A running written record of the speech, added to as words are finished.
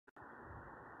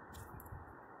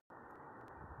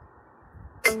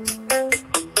Dear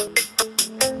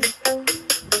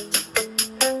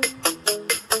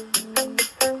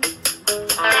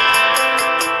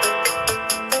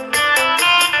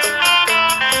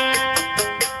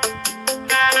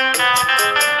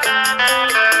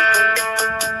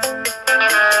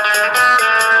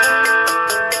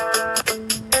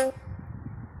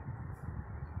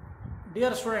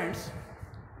students,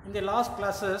 in the last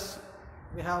classes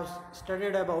we have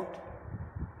studied about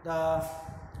the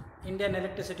Indian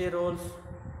electricity rules,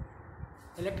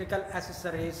 electrical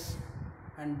accessories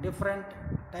and different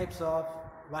types of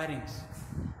wirings.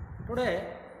 Today,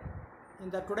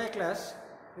 in the today class,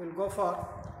 we will go for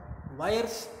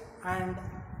wires and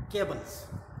cables.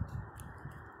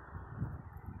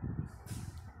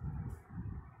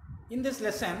 In this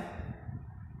lesson,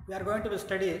 we are going to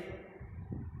study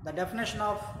the definition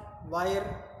of wire,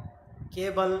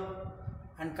 cable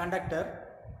and conductor,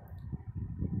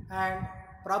 and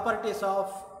properties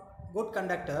of good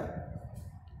conductor,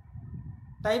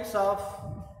 types of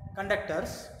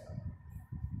conductors,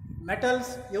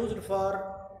 metals used for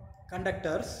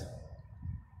conductors,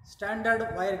 standard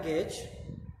wire gauge,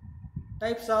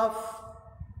 types of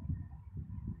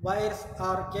wires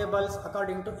or cables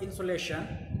according to insulation,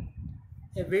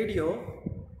 a video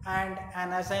and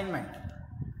an assignment.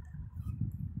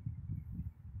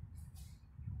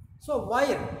 So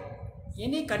wire,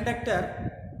 any conductor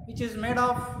which is made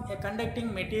of a conducting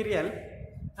material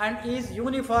and is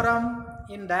uniform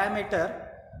in diameter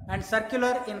and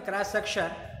circular in cross section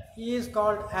is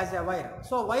called as a wire.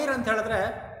 So wire ಅಂತ ಹೇಳಿದ್ರೆ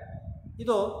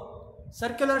ಇದು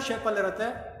circular ಶೇಪಲ್ಲಿ ಇರುತ್ತೆ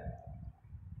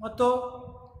ಮತ್ತು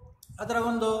ಅದರ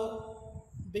ಒಂದು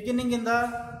beginning ಇಂದ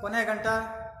ಕೊನೆ ಗಂಟ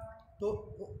to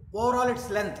overall its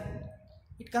length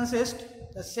it consist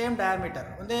the same diameter,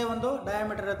 ಒಂದೇ ಒಂದು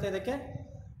ಡಯಾಮೀಟರ್ ಇರುತ್ತೆ. ಇದಕ್ಕೆ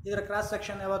ಇದರ ಕ್ರಾಸ್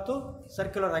ಸೆಕ್ಷನ್ ಯಾವತ್ತು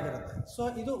ಸರ್ಕ್ಯುಲರ್ ಆಗಿರುತ್ತೆ. ಸೊ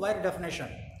ಇದು wire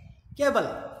definition. Cable,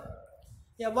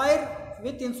 A wire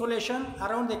with insulation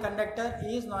around the conductor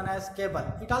is known as cable.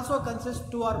 It also consist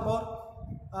 2 or more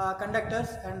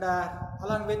conductors and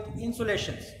along with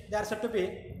ಇನ್ಸುಲೇಷನ್ಸ್, they are set to B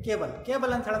cable.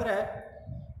 Cable ಅಂತ ಹೇಳಿದ್ರೆ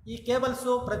ಈ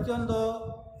cables ಪ್ರತಿಯೊಂದು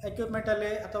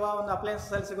ಎಕ್ವಿಪ್ಮೆಂಟಲ್ಲಿ ಅಥವಾ ಒಂದು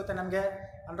ಅಪ್ಲಯನ್ಸಲ್ಲಿ ಸಿಗುತ್ತೆ, ನಮಗೆ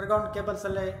underground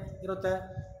ಕೇಬಲ್ಸಲ್ಲೇ ಇರುತ್ತೆ.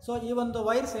 So ಈ ಒಂದು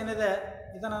ವೈರ್ಸ್ ಏನಿದೆ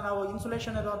ಇದನ್ನು ನಾವು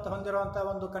ಇನ್ಸುಲೇಷನ್ ಹೊಂದಿರುವಂಥ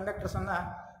ಒಂದು ಕಂಡಕ್ಟರ್ಸನ್ನು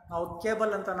ನಾವು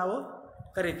ಕೇಬಲ್ ಅಂತ ನಾವು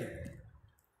ಕರಿತೀವಿ.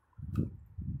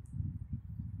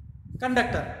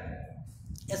 Conductor,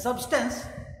 A substance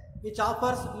which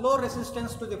offers low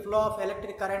resistance to the flow of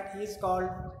electric current is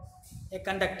called A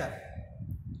conductor.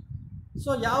 So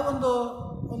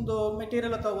ಒಂದು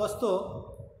ಮೆಟೀರಿಯಲ್ ಅಥವಾ ವಸ್ತು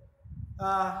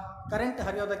ಕರೆಂಟ್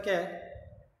ಹರಿಯೋದಕ್ಕೆ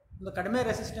ಒಂದು ಕಡಿಮೆ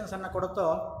ರೆಸಿಸ್ಟೆನ್ಸನ್ನು ಕೊಡುತ್ತೋ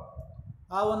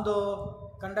ಆ ಒಂದು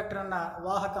ಕಂಡಕ್ಟರನ್ನು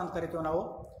ವಾಹಕ ಅಂತ ಕರಿತೀವಿ ನಾವು.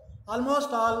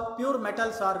 Almost all pure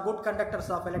metals are good conductors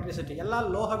of electricity. ಎಲ್ಲ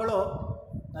ಲೋಹಗಳು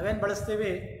ನಾವೇನು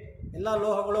ಬಳಸ್ತೀವಿ ಎಲ್ಲ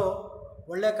ಲೋಹಗಳು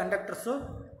ಒಳ್ಳೆಯ ಕಂಡಕ್ಟರ್ಸು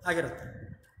ಆಗಿರುತ್ತೆ.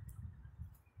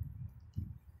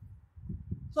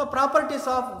 So properties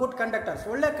of good conductors,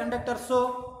 ಒಳ್ಳೆಯ ಕಂಡಕ್ಟರ್ಸು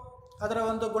ಅದರ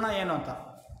ಒಂದು ಗುಣ ಏನು ಅಂತ.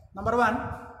 Number 1,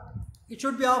 it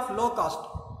should be of low cost.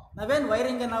 ನಾವೇನು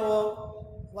ವೈರಿಂಗ್ಗೆ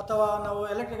ಅಥವಾ ನಾವು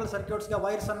ಎಲೆಕ್ಟ್ರಿಕಲ್ ಸರ್ಕ್ಯೂಟ್ಸ್ಗೆ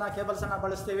ವೈರ್ಸನ್ನು ಕೇಬಲ್ಸನ್ನು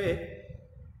ಬಳಸ್ತೀವಿ,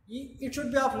 it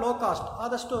should be of low cost.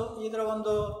 ಆದಷ್ಟು ಇದರ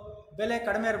ಒಂದು ಬೆಲೆ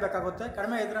ಕಡಿಮೆ ಇರಬೇಕಾಗುತ್ತೆ.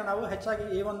 ಕಡಿಮೆ ಇದ್ದರೆ ನಾವು ಹೆಚ್ಚಾಗಿ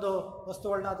ಈ ಒಂದು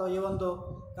ವಸ್ತುಗಳನ್ನ ಅಥವಾ ಈ ಒಂದು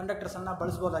ಕಂಡಕ್ಟರ್ಸನ್ನು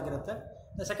ಬಳಸ್ಬೋದಾಗಿರುತ್ತೆ.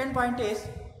 The second point is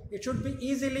it should be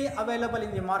easily available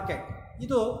in the market.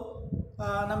 ಇದು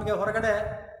ನಮಗೆ ಹೊರಗಡೆ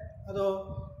ಅದು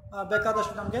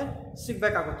ಬೇಕಾದಷ್ಟು ನಮಗೆ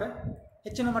ಸಿಗಬೇಕಾಗುತ್ತೆ,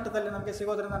 ಹೆಚ್ಚಿನ ಮಟ್ಟದಲ್ಲಿ ನಮಗೆ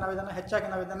ಸಿಗೋದ್ರಿಂದ ಹೆಚ್ಚಾಗಿ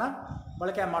ನಾವು ಇದನ್ನು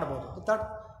ಬಳಕೆ ಮಾಡ್ಬೋದು.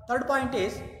 Third point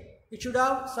is it should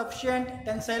have sufficient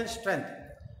tensile strength.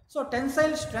 So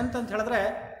tensile strength ಅಂತ ಹೇಳಿದ್ರೆ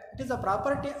it is a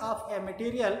property of A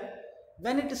material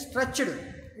when it is stretched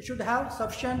it should have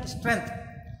sufficient strength.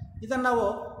 ಇದನ್ನು ನಾವು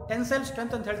ಟೆನ್ಸೈಲ್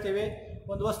ಸ್ಟ್ರೆಂತ್ ಅಂತ ಹೇಳ್ತೀವಿ.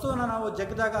 ಒಂದು ವಸ್ತುವನ್ನು ನಾವು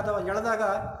ಜಗ್ಗಿದಾಗ ಅಥವಾ ಎಳೆದಾಗ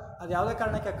ಅದು ಯಾವುದೇ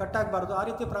ಕಾರಣಕ್ಕೆ ಕಟ್ಟಾಗಬಾರ್ದು. ಆ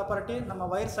ರೀತಿ ಪ್ರಾಪರ್ಟಿ ನಮ್ಮ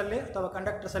ವೈರ್ಸಲ್ಲಿ ಅಥವಾ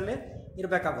ಕಂಡಕ್ಟರ್ಸಲ್ಲಿ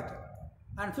ಇರಬೇಕಾಗುತ್ತೆ.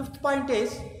 And fourth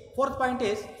point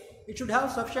is it should have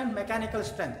sufficient mechanical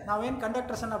strength. ನಾವೇನು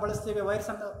ಕಂಡಕ್ಟರ್ಸನ್ನು ಬಳಸ್ತೀವಿ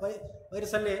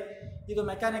ವೈರ್ಸಲ್ಲಿ ಇದು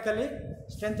ಮೆಕ್ಯಾನಿಕಲಿ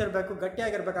ಸ್ಟ್ರೆಂತ್ ಇರಬೇಕು,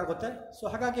 ಗಟ್ಟಿಯಾಗಿರಬೇಕಾಗುತ್ತೆ. ಸೊ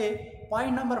ಹಾಗಾಗಿ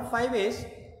point number 5 is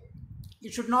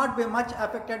it should not be much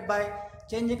affected by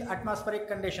changing atmospheric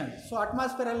conditions. So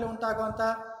ಅಟ್ಮಾಸ್ಫಿಯರಲ್ಲಿ ಉಂಟಾಗುವಂಥ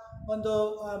ಒಂದು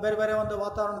ಬೇರೆ ಬೇರೆ ಒಂದು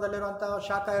ವಾತಾವರಣದಲ್ಲಿರುವಂಥ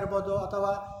ಶಾಖ ಇರ್ಬೋದು,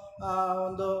 ಅಥವಾ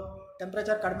ಒಂದು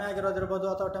ಟೆಂಪ್ರೇಚರ್ ಕಡಿಮೆ ಆಗಿರೋದಿರ್ಬೋದು,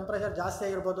 ಅಥವಾ ಟೆಂಪ್ರೇಚರ್ ಜಾಸ್ತಿ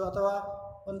ಆಗಿರ್ಬೋದು, ಅಥವಾ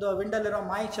ಒಂದು ವಿಂಡಲ್ಲಿರೋ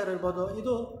ಮಾಯಿಶ್ಚರ್ ಇರ್ಬೋದು.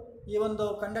 ಇದು ಈ ಒಂದು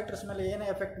ಕಂಡಕ್ಟರ್ಸ್ ಮೇಲೆ ಏನೇ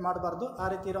ಎಫೆಕ್ಟ್ ಮಾಡಬಾರ್ದು. ಆ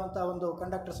ರೀತಿ ಇರುವಂಥ ಒಂದು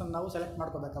ಕಂಡಕ್ಟರ್ಸನ್ನು ನಾವು ಸೆಲೆಕ್ಟ್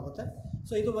ಮಾಡ್ಕೋಬೇಕಾಗುತ್ತೆ.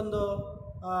 ಸೊ ಇದು ಒಂದು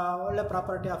ಒಳ್ಳೆ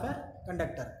property of A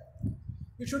conductor.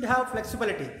 It should have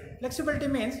flexibility. Flexibility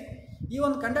means ಈ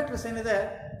ಒಂದು ಕಂಡಕ್ಟರ್ಸ್ ಏನಿದೆ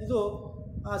ಇದು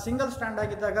ಸಿಂಗಲ್ ಸ್ಟ್ಯಾಂಡ್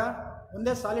ಆಗಿದ್ದಾಗ,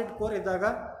 ಒಂದೇ ಸಾಲಿಡ್ ಕೋರ್ ಇದ್ದಾಗ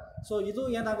ಸೊ ಇದು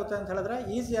ಏನಾಗುತ್ತೆ ಅಂತ ಹೇಳಿದ್ರೆ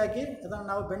ಈಸಿಯಾಗಿ ಅದನ್ನು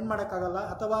ನಾವು ಬೆಂಡ್ ಮಾಡೋಕ್ಕಾಗಲ್ಲ,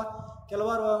 ಅಥವಾ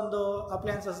ಕೆಲವಾರು ಒಂದು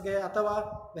ಅಪ್ಲಯನ್ಸಸ್ಗೆ ಅಥವಾ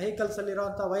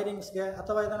ವೆಹಿಕಲ್ಸಲ್ಲಿರೋವಂಥ ವೈರಿಂಗ್ಸ್ಗೆ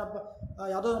ಅಥವಾ ಇದನ್ನು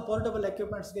ಯಾವುದೋ ಒಂದು ಪೋರ್ಟಬಲ್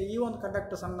ಎಕ್ವಿಪ್ಮೆಂಟ್ಸ್ಗೆ ಈ ಒಂದು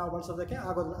ಕಂಡಕ್ಟರ್ಸನ್ನು ನಾವು ಬಳಸೋದಕ್ಕೆ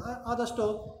ಆಗೋದಿಲ್ಲ. ಆದಷ್ಟು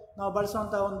ನಾವು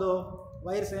ಬಳಸೋವಂಥ ಒಂದು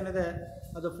ವೈರ್ಸ್ ಏನಿದೆ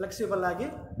ಅದು ಫ್ಲೆಕ್ಸಿಬಲ್ ಆಗಿ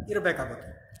ಇರಬೇಕಾಗುತ್ತೆ.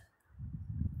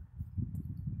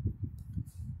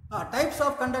 ಟೈಪ್ಸ್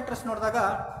ಆಫ್ ಕಂಡಕ್ಟರ್ಸ್ ನೋಡಿದಾಗ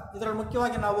ಇದರಲ್ಲಿ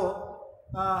ಮುಖ್ಯವಾಗಿ ನಾವು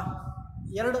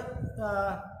ಎರಡು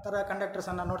ಥರ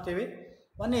ಕಂಡಕ್ಟರ್ಸನ್ನು ನೋಡ್ತೀವಿ.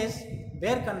 ಒನ್ ಈಸ್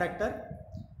ಬೇರ್ conductor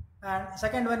and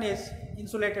second one is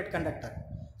insulated conductor.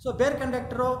 So ಬೇರ್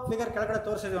ಕಂಡಕ್ಟರು ಫಿಗರ್ ಕೆಳಗಡೆ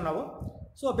ತೋರಿಸಿದ್ದೀವಿ ನಾವು.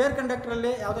 ಸೊ ಬೇರ್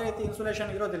ಕಂಡಕ್ಟರಲ್ಲಿ ಯಾವುದೇ ರೀತಿ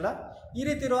ಇನ್ಸುಲೇಷನ್ ಇರೋದಿಲ್ಲ. ಈ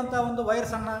ರೀತಿ ಇರುವಂಥ ಒಂದು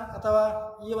ವೈರ್ಸನ್ನು ಅಥವಾ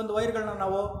ಈ ಒಂದು ವೈರ್ಗಳನ್ನ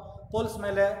ನಾವು ಪೋಲ್ಸ್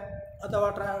ಮೇಲೆ ಅಥವಾ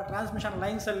ಟ್ರಾನ್ಸ್ಮಿಷನ್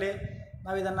ಲೈನ್ಸಲ್ಲಿ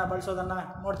ನಾವು ಇದನ್ನು ಬಳಸೋದನ್ನು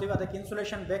ನೋಡ್ತೀವಿ. ಅದಕ್ಕೆ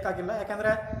ಇನ್ಸುಲೇಷನ್ ಬೇಕಾಗಿಲ್ಲ,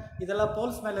 ಯಾಕೆಂದರೆ ಇದೆಲ್ಲ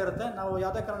ಪೋಲ್ಸ್ ಮೇಲೆ ಇರುತ್ತೆ. ನಾವು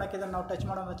ಯಾವುದೇ ಕಾರಣಕ್ಕೆ ಇದನ್ನು ನಾವು ಟಚ್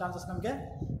ಮಾಡೋ ಚಾನ್ಸಸ್ ನಮಗೆ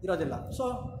ಇರೋದಿಲ್ಲ. So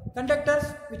conductors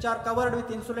which are covered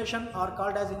with insulation are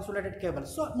called as insulated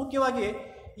cables. So ಮುಖ್ಯವಾಗಿ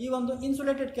ಈ ಒಂದು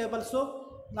ಇನ್ಸುಲೇಟೆಡ್ ಕೇಬಲ್ಸು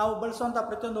ನಾವು ಬಳಸುವಂಥ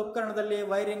ಪ್ರತಿಯೊಂದು ಉಪಕರಣದಲ್ಲಿ,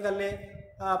 ವೈರಿಂಗಲ್ಲಿ,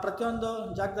 ಪ್ರತಿಯೊಂದು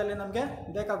ಜಾಗದಲ್ಲಿ ನಮಗೆ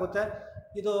ಬೇಕಾಗುತ್ತೆ.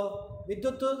 ಇದು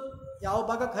ವಿದ್ಯುತ್ತು ಯಾವ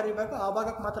ಭಾಗಕ್ಕೆ ಹರಿಬೇಕು ಆ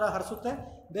ಭಾಗಕ್ಕೆ ಮಾತ್ರ ಹರಿಸುತ್ತೆ,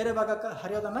 ಬೇರೆ ಭಾಗಕ್ಕೆ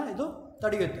ಹರಿಯೋದನ್ನು ಇದು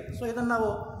ತಡೆಯುತ್ತೆ. ಸೊ ಇದನ್ನು ನಾವು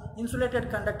ಇನ್ಸುಲೇಟೆಡ್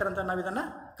ಕಂಡಕ್ಟರ್ ಅಂತ ನಾವು ಇದನ್ನು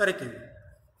ಕರಿತೀವಿ.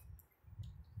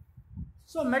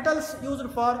 So metals used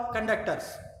for conductors.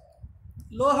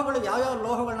 ಲೋಹಗಳು, ಯಾವ್ಯಾವ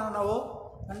ಲೋಹಗಳನ್ನ ನಾವು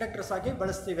ಕಂಡಕ್ಟರ್ಸ್ ಆಗಿ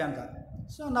ಬಳಸ್ತೀವಿ ಅಂತ.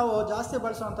 ಸೊ ನಾವು ಜಾಸ್ತಿ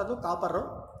ಬಳಸುವಂಥದ್ದು copper,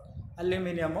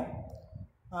 aluminium.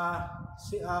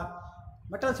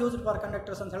 Metals used for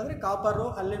conductors ಅಂತ ಹೇಳಿದ್ರೆ copper,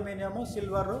 aluminium,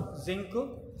 silver, zinc,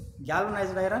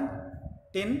 galvanised iron,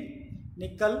 tin,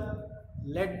 nickel,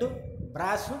 LED,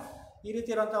 ಬ್ರಾಸು, ಈ ರೀತಿ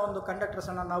ಇರುವಂಥ ಒಂದು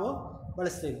ಕಂಡಕ್ಟರ್ಸನ್ನು ನಾವು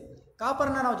ಬಳಸ್ತೀವಿ.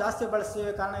 ಕಾಪರ್ನ ನಾವು ಜಾಸ್ತಿ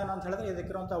ಬಳಸ್ತೀವಿ. ಕಾರಣ ಏನು ಅಂತ ಹೇಳಿದ್ರೆ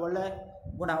ಇದಕ್ಕಿರುವಂಥ ಒಳ್ಳೆ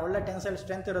ಗುಣ, ಒಳ್ಳೆ ಟೆನ್ಸೈಲ್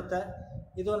ಸ್ಟ್ರೆಂತ್ ಇರುತ್ತೆ.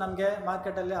 ಇದು ನಮಗೆ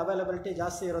ಮಾರ್ಕೆಟಲ್ಲಿ ಅವೈಲಬಿಲಿಟಿ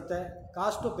ಜಾಸ್ತಿ ಇರುತ್ತೆ.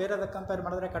 ಕಾಸ್ಟು ಬೇರೆದಕ್ಕೆ ಕಂಪೇರ್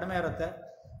ಮಾಡಿದ್ರೆ ಕಡಿಮೆ ಇರುತ್ತೆ.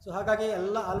 ಸೊ ಹಾಗಾಗಿ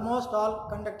ಎಲ್ಲ ಆಲ್ಮೋಸ್ಟ್ ಆಲ್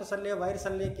ಕಂಡಕ್ಟರ್ಸಲ್ಲಿ,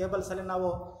 ವೈರ್ಸಲ್ಲಿ, ಕೇಬಲ್ಸಲ್ಲಿ ನಾವು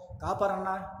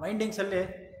ಕಾಪರನ್ನು, ವೈಂಡಿಂಗ್ಸಲ್ಲಿ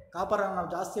ಕಾಪರನ್ನು ನಾವು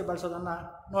ಜಾಸ್ತಿ ಬಳಸೋದನ್ನು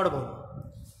ನೋಡ್ಬೋದು.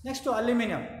 ನೆಕ್ಸ್ಟು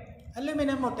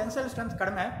ಅಲ್ಯೂಮಿನಿಯಮ್ ಟೆನ್ಸೈಲ್ ಸ್ಟ್ರೆಂತ್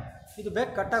ಕಡಿಮೆ, ಇದು ಬೇಗ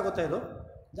ಕಟ್ಟಾಗುತ್ತೆ. ಇದು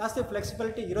ಜಾಸ್ತಿ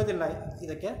ಫ್ಲೆಕ್ಸಿಬಿಲಿಟಿ ಇರೋದಿಲ್ಲ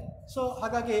ಇದಕ್ಕೆ. ಸೊ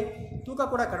ಹಾಗಾಗಿ ತೂಕ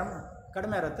ಕೂಡ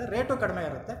ಕಡಿಮೆ ಇರುತ್ತೆ, ರೇಟು ಕಡಿಮೆ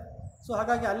ಇರುತ್ತೆ. ಸೊ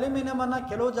ಹಾಗಾಗಿ ಅಲ್ಯೂಮಿನಿಯಮನ್ನು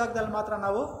ಕೆಲವು ಜಾಗದಲ್ಲಿ ಮಾತ್ರ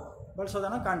ನಾವು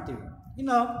ಬಳಸೋದನ್ನು ಕಾಣ್ತೀವಿ.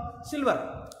 ಇನ್ನು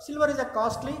silver is A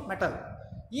costly metal.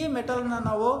 ಈ ಮೆಟಲ್ನ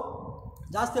ನಾವು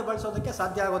ಜಾಸ್ತಿ ಬಳಸೋದಕ್ಕೆ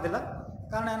ಸಾಧ್ಯ ಆಗೋದಿಲ್ಲ.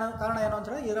 ಕಾರಣ ಏನು ಅಂತ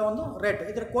ಹೇಳಿದ್ರೆ ಇದರ ಒಂದು ರೇಟ್,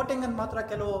 ಇದರ ಕೋಟಿಂಗನ್ನು ಮಾತ್ರ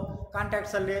ಕೆಲವು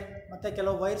ಕಾಂಟ್ಯಾಕ್ಟ್ಸಲ್ಲಿ ಮತ್ತು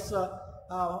ಕೆಲವು ವೈರ್ಸ್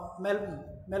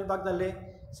ಮೇಲ್ಭಾಗದಲ್ಲಿ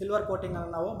ಸಿಲ್ವರ್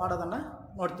ಕೋಟಿಂಗನ್ನು ನಾವು ಮಾಡೋದನ್ನು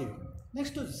ನೋಡ್ತೀವಿ.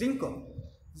 ನೆಕ್ಸ್ಟು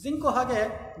ಜಿಂಕು ಹಾಗೆ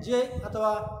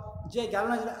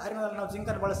ಗ್ಯಾಲ್ವನೈಸ್ಡ್ ಐರನ್ನಲ್ಲಿ ನಾವು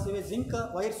ಜಿಂಕನ್ನು ಬಳಸ್ತೀವಿ. ಜಿಂಕ್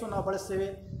ವೈರ್ಸು ನಾವು ಬಳಸ್ತೀವಿ.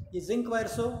 ಈ ಜಿಂಕ್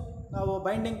ವೈರ್ಸು ನಾವು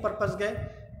ಬೈಂಡಿಂಗ್ ಪರ್ಪಸ್ಗೆ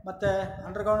ಮತ್ತು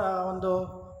ಅಂಡರ್ಗ್ರೌಂಡ್ ಒಂದು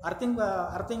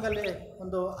ಅರ್ಥಿಂಗಲ್ಲಿ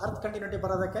ಒಂದು ಅರ್ತ್ ಕಂಟಿನ್ಯೂಟಿ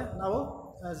ಬರೋದಕ್ಕೆ ನಾವು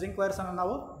ಜಿಂಕ್ ವೈರ್ಸನ್ನು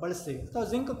ನಾವು ಬಳಸ್ತೀವಿ. ಅಥವಾ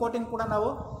ಜಿಂಕ್ ಕೋಟಿಂಗ್ ಕೂಡ ನಾವು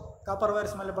ಕಾಪರ್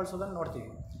ವೈರ್ಸ್ ಮೇಲೆ ಬಳಸೋದನ್ನು ನೋಡ್ತೀವಿ.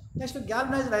 Next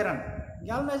galvanised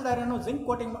iron zinc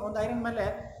coating, ಒಂದು ಐರನ್ ಮೇಲೆ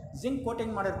ಜಿಂಕ್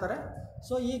ಕೋಟಿಂಗ್ ಮಾಡಿರ್ತಾರೆ.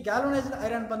 ಸೊ ಈ ಗ್ಯಾಲ್ವನೈಸ್ಡ್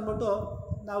ಐರನ್ ಬಂದ್ಬಿಟ್ಟು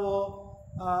ನಾವು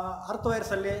ಅರ್ತ್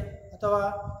ವೈರ್ಸಲ್ಲಿ ಅಥವಾ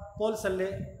ಪೋಲ್ಸಲ್ಲಿ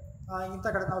ಇಂಥ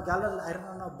ಕಡೆ ನಾವು ಗ್ಯಾಲ್ವನೈಸ್ಡ್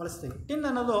ಐರನ್ನ ನಾವು ಬಳಸ್ತೀವಿ. ಟಿನ್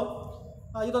ಅನ್ನೋದು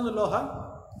ಇದೊಂದು ಲೋಹ.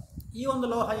 ಈ ಒಂದು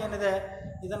ಲೋಹ ಏನಿದೆ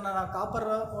ಇದನ್ನು ನಾವು ಕಾಪರ್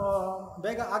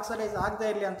ಬೇಗ ಆಕ್ಸೈಡೈಸ್ ಆಗದೇ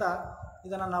ಇರಲಿ ಅಂತ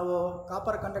ಇದನ್ನು ನಾವು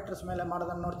ಕಾಪರ್ ಕಂಡಕ್ಟರ್ಸ್ ಮೇಲೆ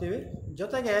ಮಾಡೋದನ್ನು ನೋಡ್ತೀವಿ.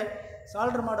 ಜೊತೆಗೆ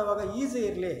ಸಾಲ್ಡ್ರ್ ಮಾಡುವಾಗ ಈಸಿ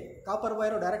ಇರಲಿ, ಕಾಪರ್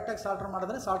ವೈರು ಡೈರೆಕ್ಟಾಗಿ ಸಾಲ್ಡ್ರ್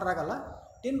ಮಾಡಿದ್ರೆ ಸಾಲ್ಡ್ರ್ ಆಗೋಲ್ಲ.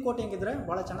 ಟಿನ್ ಕೋಟಿಂಗ್ ಇದ್ದರೆ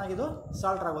ಭಾಳ ಚೆನ್ನಾಗಿದು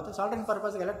ಸಾಲ್ಡ್ರ್ ಆಗುತ್ತೆ. ಸಾಲ್ಡ್ರಿಂಗ್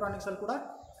ಪರ್ಪಸ್ಗೆ ಎಲೆಕ್ಟ್ರಾನಿಕ್ಸಲ್ಲಿ ಕೂಡ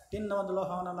ಟಿನ್ ಒಂದು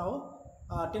ಲೋಹವನ್ನು ನಾವು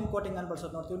ಟಿನ್ ಕೋಟಿಂಗನ್ನು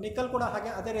ಬಳಸೋದು ನೋಡ್ತೀವಿ. ನಿಕ್ಕಲ್ ಕೂಡ ಹಾಗೆ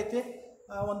ಅದೇ ರೀತಿ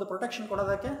ಒಂದು ಪ್ರೊಟೆಕ್ಷನ್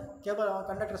ಕೊಡೋದಕ್ಕೆ, ಕೇಬಲ್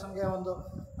ಕಂಡಕ್ಟರ್ಸ್ಗೆ ಒಂದು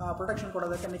ಪ್ರೊಟೆಕ್ಷನ್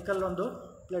ಕೊಡೋದಕ್ಕೆ ನಿಕ್ಕಲ್ ಒಂದು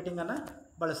ಪ್ಲೇಟಿಂಗನ್ನು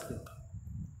ಬಳಸ್ತೀವಿ.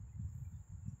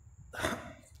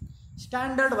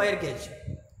 Standard wire gauge.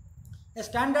 A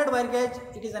standard wire gauge,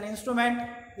 it is an instrument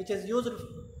which is used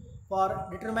for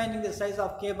determining the size of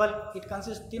cable. It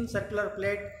consists thin circular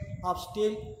plate of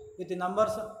steel with the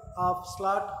numbers of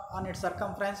slot on its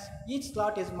circumference. Each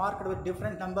slot is marked with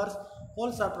different numbers.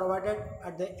 Holes are provided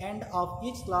at the end of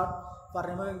each slot for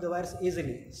removing the wires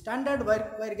easily. Standard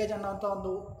wire gauge ಅನ್ನೋಂಥ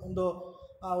ಒಂದು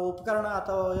ಉಪಕರಣ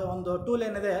ಅಥವಾ ಒಂದು tool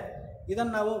ಏನಿದೆ,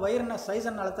 ಇದನ್ನು ನಾವು ವೈರ್ನ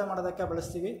ಸೈಜನ್ನು ಅಳತೆ ಮಾಡೋದಕ್ಕೆ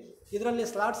ಬಳಸ್ತೀವಿ. ಇದರಲ್ಲಿ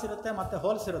ಸ್ಲಾಟ್ಸ್ ಇರುತ್ತೆ ಮತ್ತು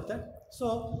ಹೋಲ್ಸ್ ಇರುತ್ತೆ. ಸೊ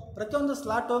ಪ್ರತಿಯೊಂದು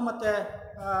ಸ್ಲಾಟು ಮತ್ತು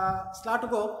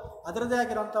ಸ್ಲಾಟ್ಗೂ ಅದರದ್ದೇ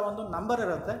ಆಗಿರೋಂಥ ಒಂದು ನಂಬರ್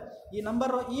ಇರುತ್ತೆ.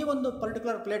 ಈ ಒಂದು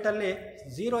ಪರ್ಟಿಕ್ಯುಲರ್ ಪ್ಲೇಟಲ್ಲಿ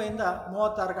 0 ಇಂದ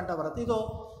 36 ಗಂಟೆ ಬರುತ್ತೆ. ಇದು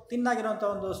ತಿನ್ನಾಗಿರೋಂಥ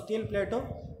ಒಂದು ಸ್ಟೀಲ್ ಪ್ಲೇಟು.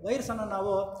 ವೈರ್ಸನ್ನು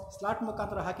ನಾವು ಸ್ಲಾಟ್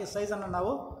ಮುಖಾಂತರ ಹಾಕಿ ಸೈಜನ್ನು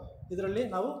ನಾವು ಇದರಲ್ಲಿ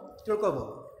ನಾವು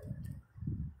ತಿಳ್ಕೊಬೋದು.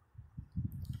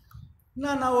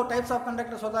 ಇನ್ನು ನಾವು ಟೈಪ್ಸ್ ಆಫ್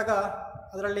ಕಂಡಕ್ಟರ್ಸ್ ಹೋದಾಗ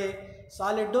ಅದರಲ್ಲಿ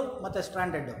ಸಾಲಿಡ್ಡು ಮತ್ತು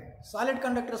ಸ್ಟ್ರಾಂಡೆಡ್ಡು. ಸಾಲಿಡ್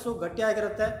ಕಂಡಕ್ಟರ್ಸು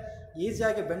ಗಟ್ಟಿಯಾಗಿರುತ್ತೆ,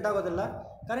 ಈಸಿಯಾಗಿ ಬೆಂಡ್ ಆಗೋದಿಲ್ಲ,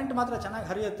 ಕರೆಂಟ್ ಮಾತ್ರ ಚೆನ್ನಾಗಿ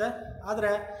ಹರಿಯುತ್ತೆ,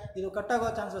 ಆದರೆ ಇದು ಕಟ್ಟಾಗೋ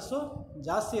ಚಾನ್ಸಸ್ಸು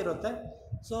ಜಾಸ್ತಿ ಇರುತ್ತೆ.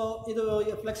 ಸೊ ಇದು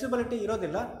ಫ್ಲೆಕ್ಸಿಬಿಲಿಟಿ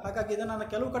ಇರೋದಿಲ್ಲ, ಹಾಗಾಗಿ ಇದನ್ನು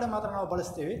ಕೆಲವು ಕಡೆ ಮಾತ್ರ ನಾವು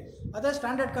ಬಳಸ್ತೀವಿ. ಅದೇ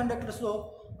ಸ್ಟ್ಯಾಂಡರ್ಡ್ ಕಂಡಕ್ಟರ್ಸು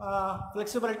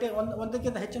ಫ್ಲೆಕ್ಸಿಬಿಲಿಟಿ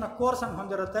ಒಂದಕ್ಕಿಂತ ಹೆಚ್ಚಿನ ಕೋರ್ಸನ್ನು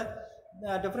ಹೊಂದಿರುತ್ತೆ.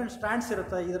 ಡಿಫ್ರೆಂಟ್ ಸ್ಟ್ಯಾಂಡ್ಸ್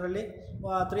ಇರುತ್ತೆ ಇದರಲ್ಲಿ,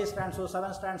 3 ಸ್ಟ್ಯಾಂಡ್ಸು,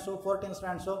 7 ಸ್ಟ್ಯಾಂಡ್ಸು, 14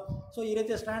 ಸ್ಟ್ಯಾಂಡ್ಸು. ಸೊ ಈ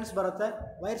ರೀತಿಯ ಸ್ಟ್ಯಾಂಡ್ಸ್ ಬರುತ್ತೆ.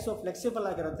 ವೈರ್ಸು ಫ್ಲೆಕ್ಸಿಬಲ್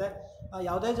ಆಗಿರುತ್ತೆ.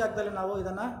 ಯಾವುದೇ ಜಾಗದಲ್ಲಿ ನಾವು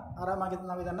ಇದನ್ನು ಆರಾಮಾಗಿ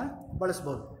ನಾವು ಇದನ್ನು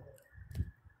ಬಳಸ್ಬೋದು.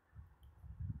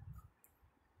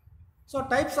 So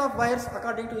types of wires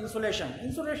according to insulation.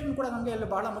 Insulation ಕೂಡ ನಮಗೆ ಇಲ್ಲಿ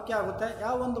ಬಹಳ ಮುಖ್ಯ ಆಗುತ್ತೆ.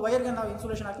 ಯಾವ ಒಂದು ವೈರ್ಗೆ ನಾವು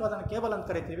ಇನ್ಸುಲೇಷನ್ ಹಾಕ್ತೀವಿ ಅದನ್ನು ಕೇಬಲ್ ಅಂತ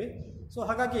ಕರಿತೀವಿ. ಸೊ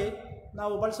ಹಾಗಾಗಿ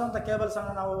ನಾವು ಬಳಸುವಂಥ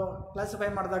ಕೇಬಲ್ಸನ್ನು ನಾವು ಕ್ಲಾಸಿಫೈ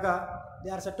ಮಾಡಿದಾಗ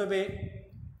they are set to B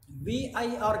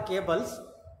VIR cables,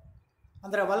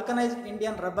 ಅಂದರೆ ವಲ್ಕನೈಸ್ಡ್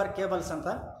ಇಂಡಿಯನ್ ರಬ್ಬರ್ ಕೇಬಲ್ಸ್ ಅಂತ.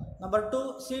 Number 2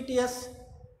 CTS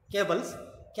cables,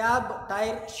 cab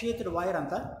tyre ಶೀತ್ಡ್ wire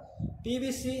ಅಂತ.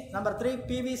 PVC. Number 3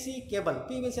 PVC cable.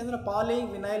 PVC ಅಂದರೆ ಪಾಲಿ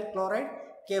vinyl chloride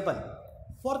cable.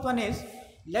 4th one is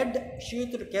LED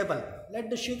ಶೀತ್ಡ್ cable.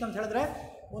 LED sheath ಅಂತ ಹೇಳಿದ್ರೆ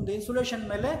ಒಂದು insulation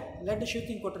ಮೇಲೆ LED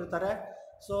ಶೀತಿಂಗ್ ಕೊಟ್ಟಿರ್ತಾರೆ.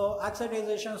 So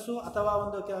ಆಕ್ಸಿಡೈಸೇಷನ್ಸು ಅಥವಾ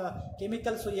ಒಂದು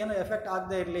ಕೆಮಿಕಲ್ಸು ಏನು ಎಫೆಕ್ಟ್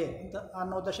ಆಗದೆ ಇರಲಿ ಅಂತ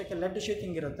ಅನ್ನೋ ಉದ್ದೇಶಕ್ಕೆ ಲೆಡ್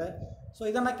ಶೀತಿಂಗ್ ಇರುತ್ತೆ. ಸೊ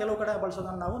ಇದನ್ನು ಕೆಲವು ಕಡೆ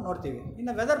ಬಳಸೋದನ್ನು ನಾವು ನೋಡ್ತೀವಿ.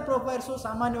 ಇನ್ನು ವೆದರ್ ಪ್ರೂಫ್ ವೈರ್ಸು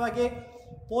ಸಾಮಾನ್ಯವಾಗಿ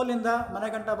ಪೋಲಿಂದ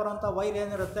ಮನೆಗಂಟ ಬರುವಂಥ ವೈರ್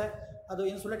ಏನಿರುತ್ತೆ ಅದು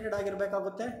ಇನ್ಸುಲೇಟೆಡ್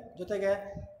ಆಗಿರಬೇಕಾಗುತ್ತೆ. ಜೊತೆಗೆ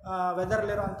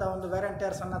ವೆದರ್ಲಿರುವಂಥ ಒಂದು ವೇರ್ ಆ್ಯಂಡ್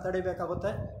ಟೇರ್ಸನ್ನು ತಡಿಬೇಕಾಗುತ್ತೆ.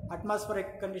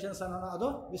 ಅಟ್ಮಾಸ್ಫಿರಿಕ್ ಕಂಡೀಷನ್ಸನ್ನು ಅದು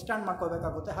ವಿಸ್ಟ್ಯಾಂಡ್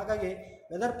ಮಾಡ್ಕೋಬೇಕಾಗುತ್ತೆ. ಹಾಗಾಗಿ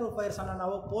ವೆದರ್ ಪ್ರೂಫ್ ವೈರ್ಸನ್ನು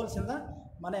ನಾವು ಪೋಲ್ಸಿಂದ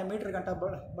ಮನೆ ಮೀಟ್ರ್ ಗಂಟ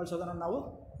ಬಳಸೋದನ್ನು ನಾವು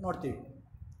ನೋಡ್ತೀವಿ.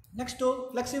 Next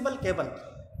flexible cable.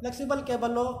 Flexible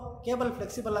cable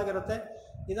flexible ಆಗಿರುತ್ತೆ.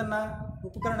 ಇದನ್ನು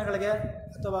ಉಪಕರಣಗಳಿಗೆ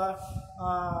ಅಥವಾ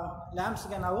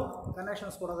ಲ್ಯಾಂಪ್ಸ್ಗೆ ನಾವು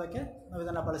ಕನೆಕ್ಷನ್ಸ್ ಕೊಡೋದಕ್ಕೆ ನಾವು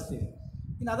ಇದನ್ನು ಬಳಸ್ತೀವಿ.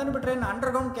 ಇನ್ನು ಅದನ್ನು ಬಿಟ್ಟರೆ ಇನ್ನು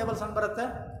ಅಂಡರ್ಗ್ರೌಂಡ್ ಕೇಬಲ್ಸ್ ಅಂತ ಬರುತ್ತೆ.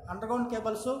 ಅಂಡರ್ಗ್ರೌಂಡ್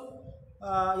ಕೇಬಲ್ಸು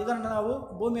ಇದನ್ನು ನಾವು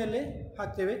ಭೂಮಿಯಲ್ಲಿ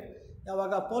ಹಾಕ್ತೀವಿ.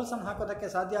 ಯಾವಾಗ ಪೋಲ್ಸನ್ನು ಹಾಕೋದಕ್ಕೆ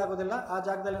ಸಾಧ್ಯ ಆಗೋದಿಲ್ಲ ಆ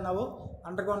ಜಾಗದಲ್ಲಿ ನಾವು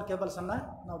ಅಂಡರ್ಗ್ರೌಂಡ್ ಕೇಬಲ್ಸನ್ನು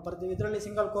ನಾವು ಬರ್ತೀವಿ. ಇದರಲ್ಲಿ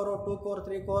ಸಿಂಗಲ್ ಕೋರು, 2 ಕೋರ್,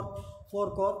 3 ಕೋರ್, 4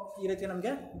 ಕೋರ್ ಈ ರೀತಿ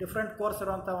ನಮಗೆ ಡಿಫ್ರೆಂಟ್ ಕೋರ್ಸ್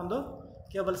ಇರುವಂಥ ಒಂದು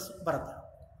ಕೇಬಲ್ಸ್ ಬರುತ್ತೆ.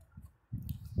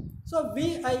 So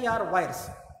VIR wires.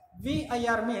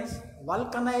 VIR means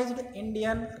vulcanized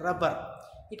Indian rubber.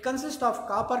 It consists of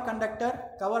copper conductor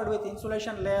covered with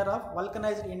insulation layer of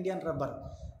vulcanized Indian rubber.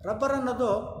 Rubber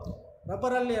ಅನ್ನೋದು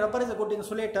rubber is a good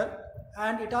insulator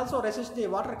and it also resists the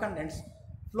water contents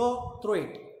flow through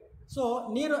it. So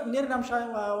ನೀರಿನಂಶ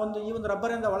ಈ ಒಂದು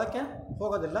ರಬ್ಬರಿಂದ ಒಳಕ್ಕೆ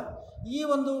ಹೋಗೋದಿಲ್ಲ. ಈ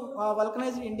ಒಂದು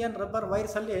ವಲ್ಕನೈಸ್ಡ್ Indian rubber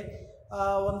ವೈರ್ಸಲ್ಲಿ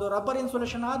ಒಂದು rubber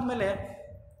insulation ಆದಮೇಲೆ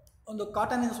ಒಂದು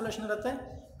ಕಾಟನ್ ಇನ್ಸುಲೇಷನ್ ಇರುತ್ತೆ.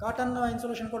 ಕಾಟನ್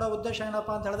ಇನ್ಸುಲೇಷನ್ ಕೊಡೋ ಉದ್ದೇಶ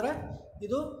ಏನಪ್ಪ ಅಂತ ಹೇಳಿದ್ರೆ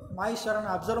ಇದು ಮಾಯಿಶ್ಚರನ್ನು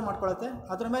ಅಬ್ಸರ್ವ್ ಮಾಡ್ಕೊಳ್ಳುತ್ತೆ.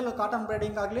 ಅದ್ರ ಮೇಲೆ ಕಾಟನ್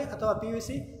ಬ್ರೇಡಿಂಗ್ ಆಗಲಿ ಅಥವಾ PVC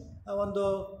ಒಂದು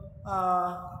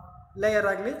ಲೇಯರ್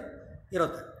ಆಗಲಿ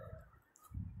ಇರುತ್ತೆ.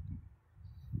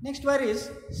 Next wire is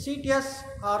CTS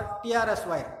R TRS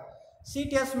wire.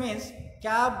 CTS means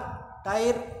cab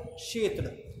tire sheathed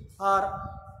or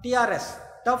TRS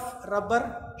tough rubber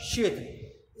sheathed.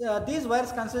 These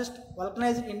wires consist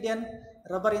vulcanized Indian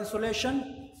rubber insulation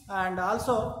and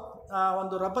also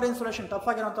ಒಂದು ರಬ್ಬರ್ ಇನ್ಸುಲೇಷನ್ ಟಫ್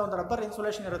ಆಗಿರುವಂಥ ಒಂದು rubber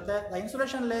insulation ಇರುತ್ತೆ. The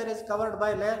insulation layer is covered by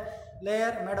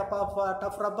layer made up of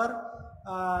tough rubber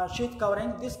sheath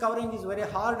covering. This covering is very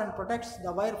hard and protects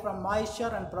the wire from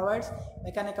moisture and provides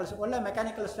ಒಳ್ಳೆ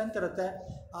mechanical strength ಇರುತ್ತೆ.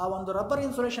 ಆ ಒಂದು rubber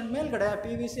insulation ಮೇಲ್ಗಡೆ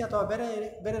PVC ಅಥವಾ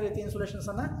ಬೇರೆ ರೀತಿ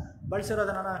ಇನ್ಸುಲೇಷನ್ಸನ್ನು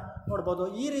ಬಳಸಿರೋದನ್ನು ನೋಡ್ಬೋದು.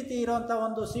 ಈ ರೀತಿ ಇರುವಂಥ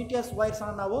ಒಂದು CTS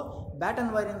ವೈರ್ಸನ್ನು ನಾವು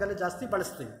ಬ್ಯಾಟನ್ ವೈರಿಂಗಲ್ಲಿ ಜಾಸ್ತಿ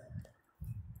ಬಳಸ್ತೀವಿ.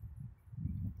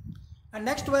 ಆ್ಯಂಡ್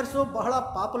ನೆಕ್ಸ್ಟ್ ವೈರ್ಸು ಬಹಳ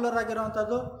ಪಾಪ್ಯುಲರ್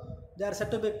ಆಗಿರುವಂಥದ್ದು they are said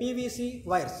to be PVC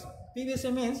wires. PVC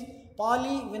means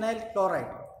polyvinyl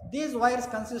chloride. These wires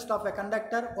consist of a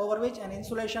conductor over which an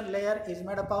insulation layer is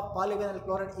made up of polyvinyl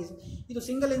chloride. ಇದು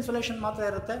single insulation ಮಾತ್ರ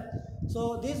ಇರುತ್ತೆ. So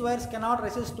these wires cannot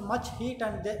resist much heat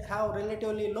and they have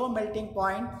relatively low melting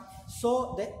point. So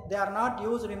they are not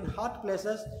used in hot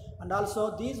places and also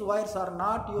these wires are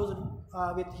not used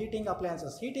with heating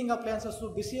appliances. Heating appliances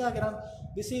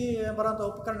ಬಿಸಿ ಬರುವಂಥ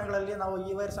ಉಪಕರಣಗಳಲ್ಲಿ ನಾವು ಈ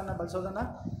ವೈರ್ಸನ್ನು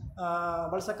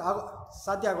ಬಳಸೋಕ್ಕೆ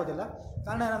ಸಾಧ್ಯ ಆಗೋದಿಲ್ಲ.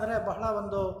 ಕಾರಣ ಏನಂದರೆ ಬಹಳ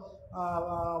ಒಂದು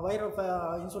ವೈರ್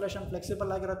ಇನ್ಸುಲೇಷನ್ ಫ್ಲೆಕ್ಸಿಬಲ್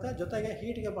ಆಗಿರುತ್ತೆ. ಜೊತೆಗೆ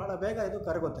ಹೀಟ್ಗೆ ಬಹಳ ಬೇಗ ಇದು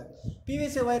ಕರಗುತ್ತೆ.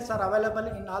 PVC wires are available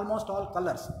in almost all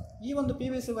colours. ಈ ಒಂದು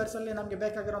PVC ವೈರ್ಸಲ್ಲಿ ನಮಗೆ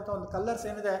ಬೇಕಾಗಿರುವಂಥ ಒಂದು ಕಲರ್ಸ್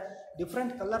ಏನಿದೆ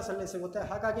ಡಿಫ್ರೆಂಟ್ ಕಲರ್ಸಲ್ಲಿ ಸಿಗುತ್ತೆ.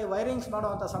 ಹಾಗಾಗಿ ವೈರಿಂಗ್ಸ್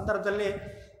ಮಾಡುವಂಥ ಸಂದರ್ಭದಲ್ಲಿ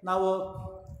ನಾವು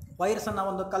ವೈರ್ಸನ್ನು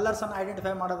ಒಂದು ಕಲರ್ಸನ್ನು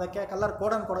ಐಡೆಂಟಿಫೈ ಮಾಡೋದಕ್ಕೆ, ಕಲರ್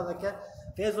ಕೋಡನ್ನು ಕೊಡೋದಕ್ಕೆ,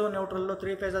 ಫೇಸು, ನ್ಯೂಟ್ರಲ್ಲು,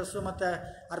 3 ಫೇಸಸ್ಸು ಮತ್ತು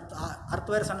ಅರ್ತ್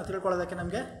ವೈರ್ಸನ್ನು ತಿಳ್ಕೊಳ್ಳೋದಕ್ಕೆ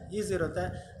ನಮಗೆ ಈಸಿ ಇರುತ್ತೆ.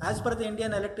 As per the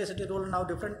Indian electricity rule ನಾವು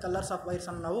ಡಿಫ್ರೆಂಟ್ ಕಲರ್ಸ್ ಆಫ್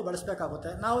ವೈರ್ಸನ್ನು ನಾವು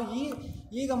ಬಳಸಬೇಕಾಗುತ್ತೆ. ನಾವು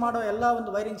ಈಗ ಮಾಡೋ ಎಲ್ಲ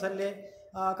ಒಂದು ವೈರಿಂಗ್ಸಲ್ಲಿ,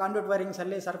 ಕಾಂಡ್ಯೂಟ್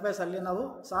ವೈರಿಂಗ್ಸಲ್ಲಿ, ಸರ್ಫೇಸಲ್ಲಿ ನಾವು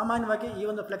ಸಾಮಾನ್ಯವಾಗಿ ಈ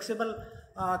ಒಂದು ಫ್ಲೆಕ್ಸಿಬಲ್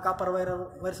ಕಾಪರ್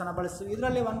ವೈರ್ಸನ್ನು ಬಳಸ್ತೀವಿ.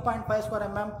 ಇದರಲ್ಲಿ 1.5 square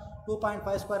mm,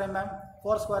 2.5 square mm,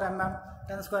 4 square mm,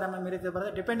 10 square mm ಈ ರೀತಿ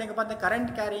ಬರುತ್ತೆ. Depending upon the current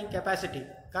carrying capacity.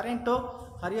 Current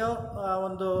ಹರಿಯೋ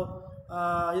ಒಂದು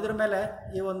ಇದ್ರ ಮೇಲೆ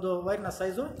ಈ ಒಂದು ವೈರ್ನ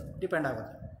ಸೈಜು ಡಿಪೆಂಡ್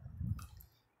ಆಗುತ್ತೆ.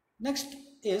 Next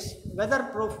is weather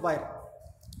proof wire.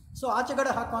 So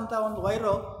ಆಚೆಗಡೆ ಹಾಕುವಂಥ ಒಂದು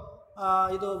ವೈರು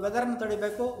ಇದು ವೆದರ್ನ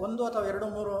ತಡಿಬೇಕು. 1 ಅಥವಾ 2,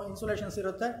 3 ಇನ್ಸುಲೇಷನ್ಸ್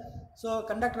ಇರುತ್ತೆ. ಸೊ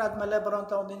ಕಂಡಕ್ಟರ್ ಆದಮೇಲೆ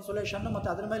ಬರುವಂಥ ಒಂದು ಇನ್ಸುಲೇಷನ್ನು ಮತ್ತು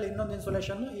ಅದ್ರ ಮೇಲೆ ಇನ್ನೊಂದು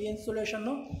ಇನ್ಸುಲೇಷನ್ನು. ಈ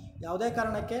ಇನ್ಸುಲೇಷನ್ನು ಯಾವುದೇ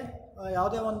ಕಾರಣಕ್ಕೆ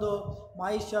ಯಾವುದೇ ಒಂದು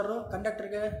ಮಾಯಿಶ್ಚರು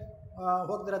ಕಂಡಕ್ಟರ್ಗೆ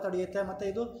ಹೋಗದಿರ ತಡೆಯುತ್ತೆ. ಮತ್ತು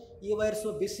ಇದು ಈ ವೈರ್ಸು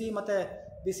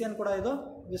ಬಿಸಿಯನ್ನು ಕೂಡ ಇದು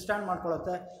ವಿಸ್ಟ್ಯಾಂಡ್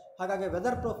ಮಾಡ್ಕೊಳ್ಳುತ್ತೆ. ಹಾಗಾಗಿ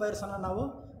ವೆದರ್ ಪ್ರೂಫ್ ವೈರ್ಸನ್ನು ನಾವು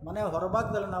ಮನೆಯ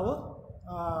ಹೊರಭಾಗದಲ್ಲಿ ನಾವು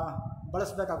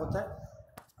ಬಳಸಬೇಕಾಗುತ್ತೆ.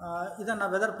 ಇದನ್ನು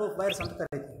ವೆದರ್ ಪ್ರೂಫ್ ವೈರ್ಸ್ ಅಂತ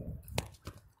ಕರೀತೀವಿ.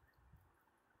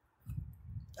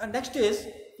 And next is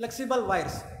flexible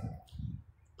wires.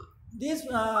 These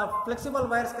flexible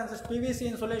wires consist PVC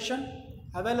insulation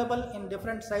available in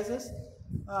different sizes.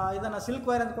 ಇದನ್ನು ಸಿಲ್ಕ್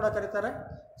ವೈರ್ ಅಂತ ಕೂಡ ಕರೀತಾರೆ.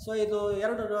 ಸೊ ಇದು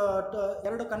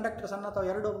ಎರಡು ಕಂಡಕ್ಟರ್ಸನ್ನು ಅಥವಾ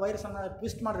 2 ವೈರ್ಸನ್ನು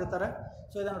ಟ್ವಿಸ್ಟ್ ಮಾಡಿರ್ತಾರೆ.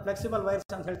 ಸೊ ಇದನ್ನು ಫ್ಲೆಕ್ಸಿಬಲ್ ವೈರ್ಸ್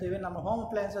ಅಂತ ಹೇಳ್ತೀವಿ. ನಮ್ಮ ಹೋಮ್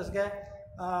ಅಪ್ಲಯನ್ಸಸ್ಗೆ,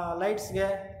 ಲೈಟ್ಸ್ಗೆ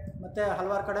ಮತ್ತು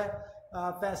ಹಲವಾರು ಕಡೆ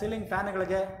ಸೀಲಿಂಗ್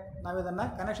ಫ್ಯಾನ್ಗಳಿಗೆ ನಾವು ಇದನ್ನು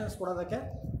ಕನೆಕ್ಷನ್ಸ್ ಕೊಡೋದಕ್ಕೆ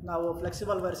ನಾವು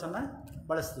ಫ್ಲೆಕ್ಸಿಬಲ್ ವೈರ್ಸನ್ನು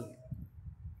ಬಳಸ್ತೀವಿ.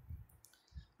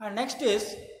 And next is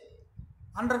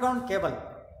underground cable.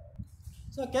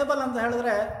 So cable ಅಂತ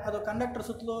ಹೇಳಿದ್ರೆ ಅದು ಕಂಡಕ್ಟರ್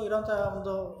ಸುತ್ತಲೂ ಇರೋಂಥ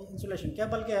ಒಂದು ಇನ್ಸುಲೇಷನ್.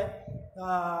 ಕೇಬಲ್ಗೆ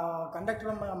ಕಂಡಕ್ಟರ್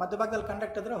ಮಧ್ಯಭಾಗದಲ್ಲಿ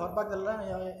ಕಂಡಕ್ಟರ್ ಇದ್ದರೆ ಹೊರಭಾಗದಲ್ಲ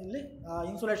ಇಲ್ಲಿ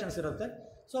ಇನ್ಸುಲೇಷನ್ಸ್ ಇರುತ್ತೆ.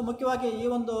 ಸೊ ಮುಖ್ಯವಾಗಿ ಈ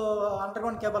ಒಂದು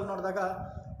ಅಂಡರ್ಗ್ರೌಂಡ್ ಕೇಬಲ್ ನೋಡಿದಾಗ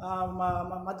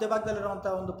ಮಧ್ಯಭಾಗದಲ್ಲಿರುವಂಥ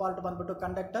ಒಂದು ಪಾರ್ಟ್ ಬಂದುಬಿಟ್ಟು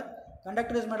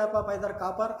conductor is made up of either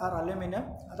copper R aluminium.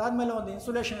 ಅದಾದಮೇಲೆ ಒಂದು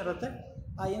ಇನ್ಸುಲೇಷನ್ ಇರುತ್ತೆ.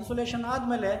 ಆ ಇನ್ಸುಲೇಷನ್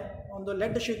ಆದಮೇಲೆ ಒಂದು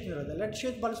ಲೆಡ್ ಶೀಟ್ ಇರುತ್ತೆ. ಲೆಡ್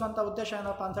ಶೀಟ್ ಬಳಸುವಂಥ ಉದ್ದೇಶ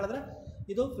ಏನಪ್ಪ ಅಂತ ಹೇಳಿದ್ರೆ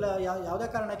ಇದು ಯಾವುದೇ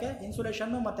ಕಾರಣಕ್ಕೆ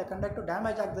ಇನ್ಸುಲೇಷನ್ನು ಮತ್ತು ಕಂಡಕ್ಟರ್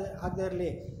ಡ್ಯಾಮೇಜ್ ಆಗದೇ ಇರಲಿ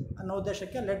ಅನ್ನೋ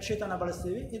ಉದ್ದೇಶಕ್ಕೆ ಲೆಡ್ ಶೀಟನ್ನು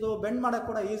ಬಳಸ್ತೀವಿ. ಇದು ಬೆಂಡ್ ಮಾಡೋಕ್ಕೆ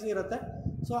ಕೂಡ ಈಸಿ ಇರುತ್ತೆ.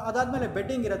 ಸೊ ಅದಾದಮೇಲೆ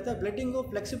ಬೆಡ್ಡಿಂಗ್ ಇರುತ್ತೆ. ಬೆಡ್ಡಿಂಗು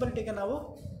ಫ್ಲೆಕ್ಸಿಬಿಲಿಟಿಗೆ ನಾವು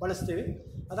ಬಳಸ್ತೀವಿ.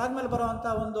 ಅದಾದಮೇಲೆ ಬರುವಂಥ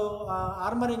ಒಂದು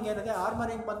ಆರ್ಮರಿಂಗ್ ಏನಿದೆ,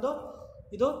 ಆರ್ಮರಿಂಗ್ ಬಂದು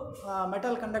ಇದು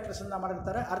ಮೆಟಲ್ ಕಂಡಕ್ಟರ್ಸನ್ನು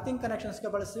ಮಾಡಿರ್ತಾರೆ. ಅರ್ಥಿಂಗ್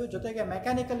ಕನೆಕ್ಷನ್ಸ್ಗೆ ಬಳಸ್ತೀವಿ. ಜೊತೆಗೆ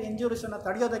ಮೆಕ್ಯಾನಿಕಲ್ ಇಂಜುರೀಸನ್ನು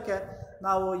ತಡೆಯೋದಕ್ಕೆ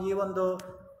ನಾವು ಈ ಒಂದು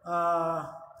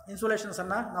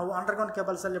ಇನ್ಸುಲೇಷನ್ಸನ್ನು ನಾವು ಅಂಡರ್ಗ್ರೌಂಡ್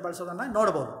ಕೇಬಲ್ಸಲ್ಲಿ ಬಳಸೋದನ್ನು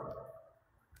ನೋಡ್ಬೋದು.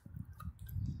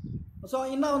 ಸೊ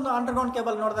ಇನ್ನೂ ಒಂದು ಅಂಡರ್ಗ್ರೌಂಡ್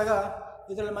ಕೇಬಲ್ ನೋಡಿದಾಗ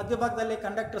ಇದರಲ್ಲಿ ಮಧ್ಯಭಾಗದಲ್ಲಿ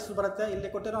ಕಂಡಕ್ಟರ್ಸ್ ಬರುತ್ತೆ. ಇಲ್ಲಿ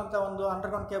ಕೊಟ್ಟಿರುವಂಥ ಒಂದು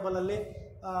ಅಂಡರ್ಗ್ರೌಂಡ್ ಕೇಬಲಲ್ಲಿ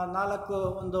 4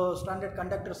 ಒಂದು ಸ್ಟ್ಯಾಂಡರ್ಡ್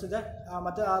ಕಂಡಕ್ಟರ್ಸ್ ಇದೆ.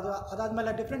 ಮತ್ತು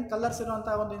ಅದಾದಮೇಲೆ ಡಿಫ್ರೆಂಟ್ ಕಲರ್ಸ್ ಇರುವಂಥ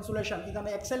ಒಂದು ಇನ್ಸುಲೇಷನ್,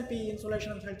 ಇದನ್ನು XLP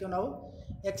ಇನ್ಸುಲೇಷನ್ ಅಂತ ಹೇಳ್ತೀವಿ ನಾವು.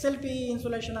 XLP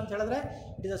ಇನ್ಸುಲೇಷನ್ ಅಂತ ಹೇಳಿದ್ರೆ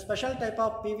it is a special type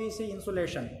of PVC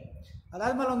insulation.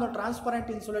 ಅದಾದಮೇಲೆ ಒಂದು ಟ್ರಾನ್ಸ್ಪರೆಂಟ್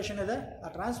ಇನ್ಸುಲೇಷನ್ ಇದೆ. ಆ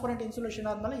ಟ್ರಾನ್ಸ್ಪರೆಂಟ್ ಇನ್ಸುಲೇಷನ್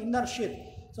ಆದಮೇಲೆ inner sheath.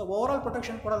 So overall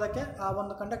protection ಕೊಡೋದಕ್ಕೆ ಆ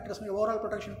ಒಂದು ಕಂಡಕ್ಟರ್ಸ್ಗೆ ಓವರಾಲ್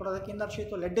ಪ್ರೊಟೆಕ್ಷನ್ ಕೊಡೋದಕ್ಕೆ ಇನ್ನರ್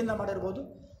ಶೀತು ಲೆಡ್ಡಿಂದ ಮಾಡಿರ್ಬೋದು.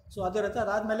 ಸೊ ಅದಿರುತ್ತೆ.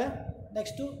 ಅದಾದಮೇಲೆ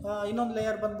ನೆಕ್ಸ್ಟು ಇನ್ನೊಂದು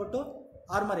ಲೇಯರ್ ಬಂದ್ಬಿಟ್ಟು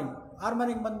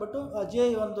ಆರ್ಮರಿಂಗ್ ಬಂದ್ಬಿಟ್ಟು GI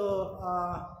ಒಂದು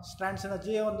ಸ್ಟ್ಯಾಂಡ್ಸಿಂದ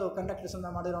GI ಒಂದು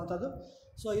ಕಂಡಕ್ಟರ್ಸನ್ನು ಮಾಡಿರೋವಂಥದ್ದು.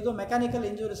 ಸೊ ಇದು ಮೆಕ್ಯಾನಿಕಲ್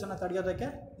ಇಂಜುರೀಸನ್ನು ತಡೆಯೋದಕ್ಕೆ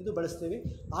ಇದು ಬಳಸ್ತೀವಿ.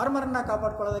 ಆರ್ಮರನ್ನು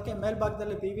ಕಾಪಾಡ್ಕೊಳ್ಳೋದಕ್ಕೆ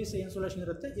ಮೇಲ್ಭಾಗದಲ್ಲಿ PVC ಇನ್ಸುಲೇಷನ್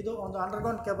ಇರುತ್ತೆ. ಇದು ಒಂದು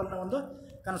ಅಂಡರ್ಗ್ರೌಂಡ್ ಕೇಬಲ್ನ ಒಂದು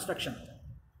construction.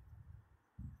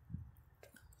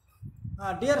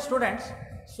 Dear students,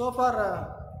 so for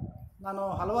ನಾನು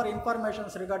ಹಲವಾರು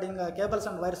informations regarding cables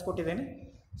and wires ಕೊಟ್ಟಿದ್ದೀನಿ.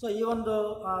 ಸೊ ಈ ಒಂದು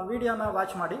ವಿಡಿಯೋನ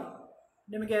ವಾಚ್ ಮಾಡಿ,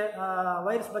 ನಿಮಗೆ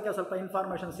ವೈರ್ಸ್ ಬಗ್ಗೆ ಸ್ವಲ್ಪ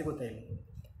ಇನ್ಫಾರ್ಮೇಷನ್ ಸಿಗುತ್ತೆ ಇಲ್ಲಿ.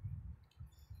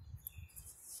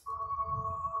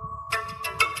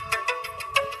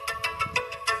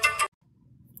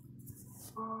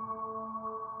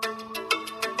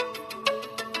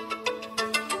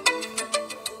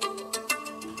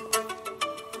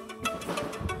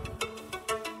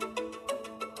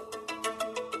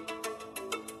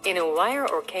 In a wire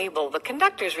or cable, the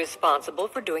conductor is responsible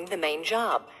for doing the main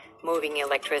job, moving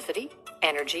electricity,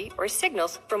 energy, or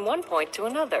signals from one point to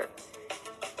another.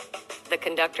 The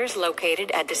conductor is located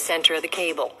at the center of the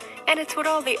cable, and it's what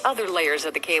all the other layers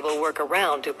of the cable work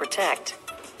around to protect.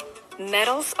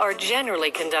 Metals are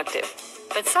generally conductive,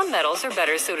 but some metals are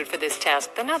better suited for this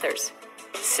task than others.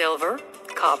 Silver,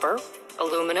 copper,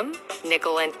 aluminum,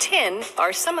 nickel, and tin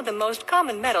are some of the most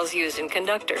common metals used in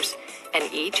conductors, and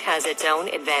each has its own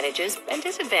advantages and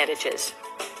disadvantages.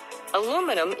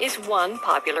 Aluminum is one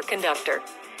popular conductor.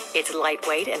 It's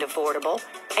lightweight and affordable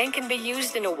and can be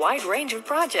used in a wide range of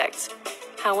projects.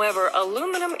 However,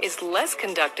 aluminum is less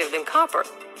conductive than copper,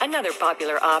 another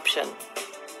popular option.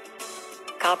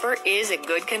 Copper is a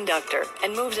good conductor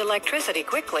and moves electricity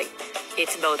quickly.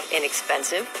 It's both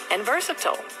inexpensive and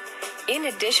versatile. In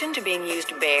addition to being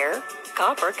used bare,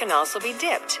 copper can also be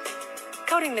dipped.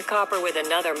 Coating the copper with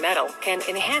another metal can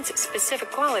enhance specific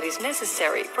qualities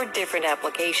necessary for different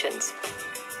applications.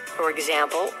 For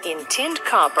example, in tinned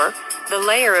copper, the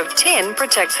layer of tin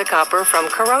protects the copper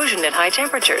from corrosion at high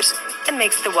temperatures and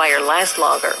makes the wire last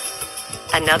longer.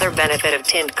 Another benefit of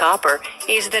tinned copper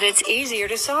is that it's easier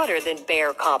to solder than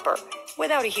bare copper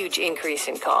without a huge increase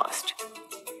in cost.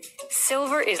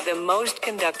 Silver is the most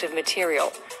conductive material,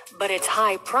 but its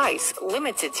high price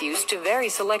limits its use to very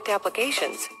select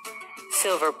applications.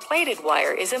 Silver-plated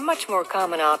wire is a much more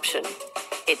common option.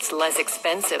 It's less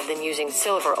expensive than using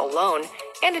silver alone,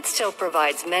 and it still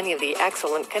provides many of the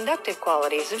excellent conductive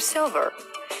qualities of silver.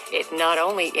 It not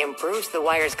only improves the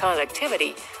wire's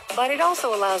conductivity, but it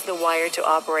also allows the wire to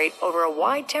operate over a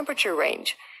wide temperature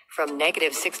range, from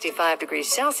negative 65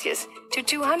 degrees Celsius to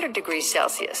 200 degrees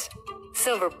Celsius.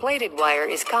 Silver-plated wire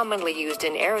is commonly used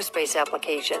in aerospace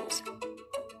applications.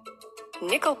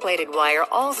 Nickel-plated wire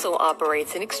also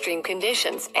operates in extreme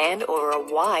conditions and over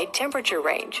a wide temperature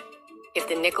range. If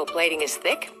the nickel plating is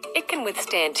thick, it can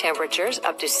withstand temperatures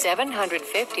up to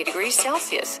 750 degrees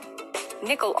Celsius.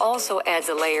 Nickel also adds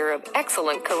a layer of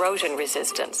excellent corrosion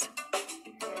resistance.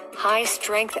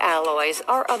 High-strength alloys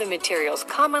are other materials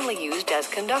commonly used as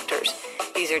conductors.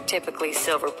 These are typically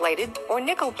silver-plated or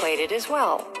nickel-plated as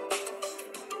well.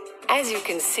 As you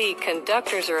can see,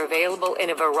 conductors are available in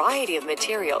a variety of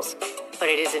materials, but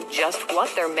it isn't just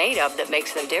what they're made of that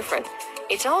makes them different.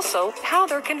 It's also how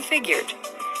they're configured.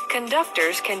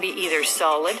 Conductors can be either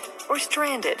solid or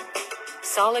stranded.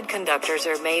 Solid conductors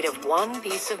are made of one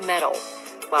piece of metal,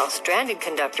 while stranded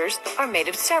conductors are made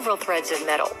of several threads of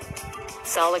metal.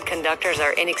 Solid conductors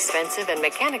are inexpensive and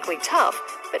mechanically tough,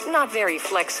 but not very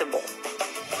flexible.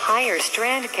 Higher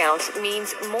strand counts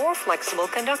means more flexible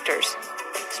conductors.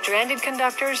 Stranded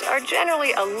conductors are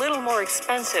generally a little more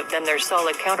expensive than their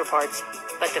solid counterparts,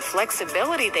 but the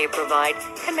flexibility they provide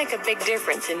can make a big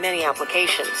difference in many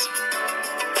applications.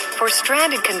 For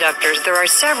stranded conductors, there are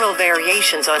several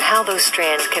variations on how those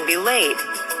strands can be laid.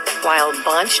 While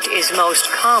bunched is most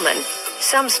common,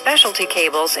 some specialty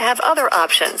cables have other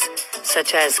options,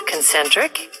 such as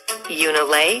concentric,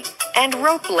 unilay, and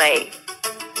rope lay.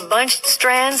 Bunched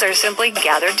strands are simply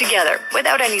gathered together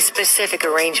without any specific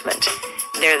arrangement.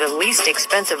 They're the least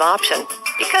expensive option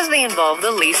because they involve the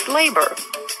least labor.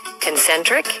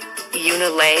 Concentric,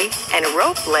 unilay, and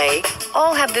rope lay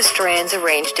all have the strands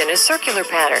arranged in a circular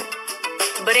pattern.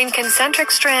 But in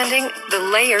concentric stranding, the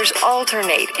layers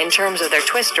alternate in terms of their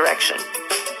twist direction.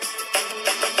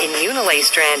 In unilay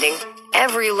stranding,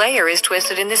 every layer is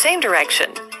twisted in the same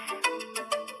direction.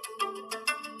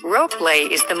 Rope lay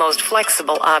is the most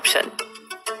flexible option.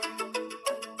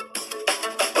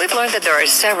 We've learned that there are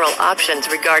several options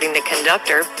regarding the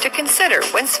conductor to consider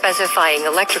when specifying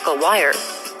electrical wire.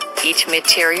 Each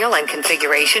material and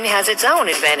configuration has its own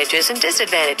advantages and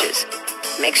disadvantages.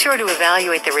 Make sure to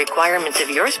evaluate the requirements of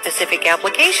your specific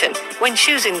application when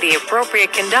choosing the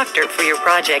appropriate conductor for your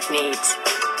project needs.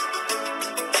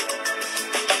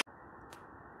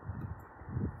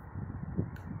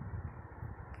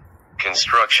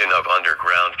 Construction of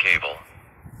underground cable.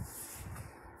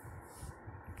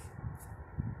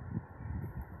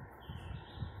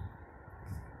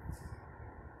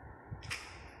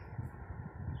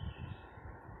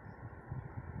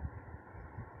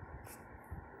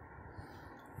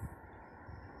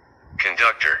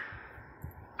 Conductor.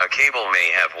 A cable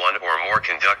may have one or more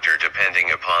conductor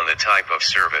depending upon the type of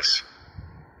service.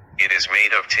 It is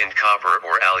made of tin, copper,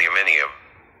 or aluminium.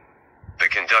 The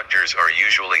conductors are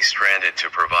usually stranded to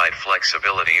provide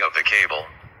flexibility of the cable.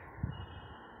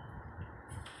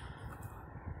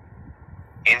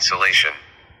 Insulation.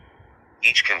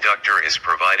 Each conductor is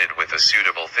provided with a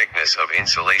suitable thickness of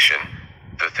insulation,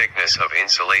 the thickness of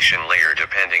insulation layer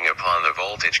depending upon the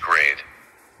voltage grade.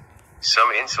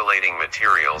 Some insulating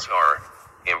materials are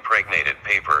impregnated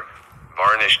paper,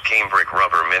 varnished cambric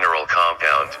rubber mineral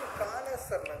compound.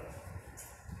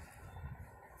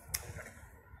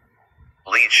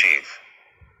 Lead sheath.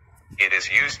 It is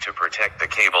used to protect the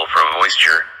cable from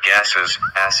moisture, gases,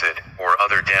 acid, or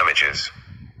other damages.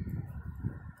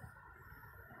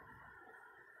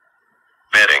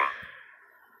 Bedding.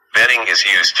 Bedding is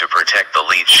used to protect the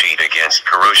lead sheet against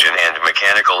corrosion and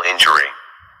mechanical injury.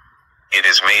 It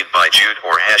is made by jute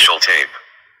or Heschel tape.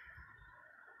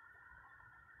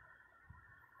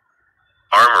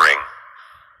 Armoring.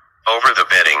 Over the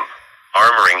bedding,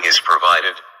 armoring is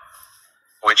provided,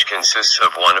 which consists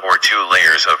of one or two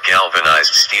layers of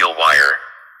galvanized steel wire,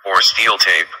 or steel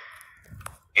tape.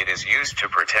 It is used to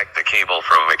protect the cable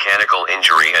from mechanical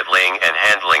injury at laying and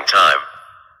handling time.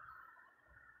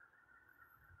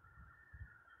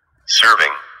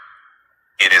 Serving.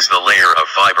 It is the layer of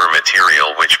fiber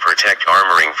material which protect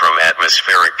armoring from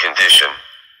atmospheric condition.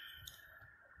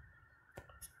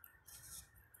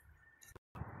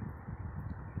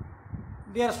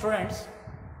 Dear students,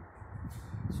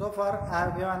 so far I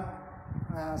have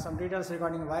given some details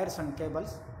regarding wires and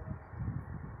cables.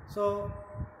 So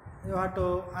you have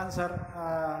to answer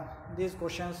these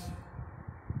questions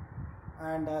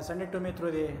and send it to me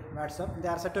through the WhatsApp. They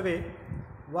are said to be: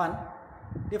 1.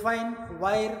 Define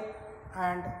wire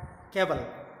and cable.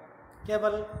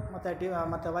 Cable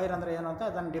ಮತ್ತೆ wire ಅಂದರೆ ಏನು ಅಂತ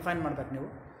ಅದನ್ನು define ಮಾಡಬೇಕು ನೀವು.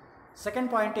 Second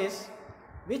point is,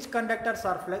 which conductors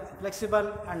are flexible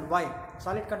and why?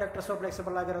 Solid conductors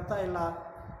flexible ಆಗಿರುತ್ತಾ ಇಲ್ಲ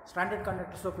standard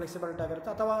conductors flexibility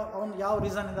ಆಗಿರುತ್ತೆ, ಅಥವಾ ಅವ್ನು ಯಾವ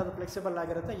ರೀಸನಿಂದ ಅದು ಫ್ಲೆಕ್ಸಿಬಲ್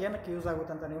ಆಗಿರುತ್ತೆ, ಏನಕ್ಕೆ ಯೂಸ್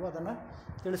ಆಗುತ್ತೆ ಅಂತ ನೀವು ಅದನ್ನು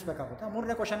ತಿಳಿಸ್ಬೇಕಾಗುತ್ತೆ.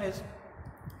 ಮೂರನೇ question is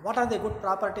what are the good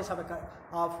properties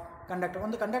of conductor.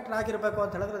 ಒಂದು ಕಂಡಕ್ಟರ್ ಆಗಿರಬೇಕು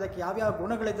ಅಂತ ಹೇಳಿದ್ರೆ ಅದಕ್ಕೆ ಯಾವ್ಯಾವ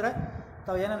ಗುಣಗಳಿದ್ದರೆ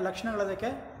ಅಥವಾ ಏನೇನು ಲಕ್ಷಣಗಳು ಅದಕ್ಕೆ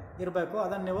ಇರಬೇಕು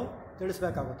ಅದನ್ನು ನೀವು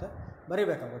ತಿಳಿಸ್ಬೇಕಾಗುತ್ತೆ,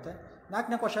 ಬರೀಬೇಕಾಗುತ್ತೆ.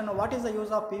 ನಾಲ್ಕನೇ question, what is the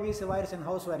use of PVC wires in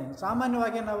house wiring.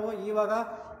 ಸಾಮಾನ್ಯವಾಗಿ ನಾವು ಇವಾಗ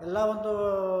ಎಲ್ಲ ಒಂದು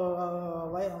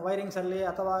ವೈರಿಂಗ್ಸಲ್ಲಿ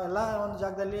ಅಥವಾ ಎಲ್ಲ ಒಂದು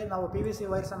ಜಾಗದಲ್ಲಿ ನಾವು PVC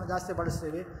ವೈರ್ಸನ್ನು ಜಾಸ್ತಿ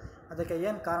ಬಳಸ್ತೀವಿ, ಅದಕ್ಕೆ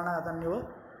ಏನು ಕಾರಣ ಅದನ್ನು ನೀವು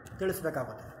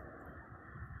ತಿಳಿಸ್ಬೇಕಾಗುತ್ತೆ.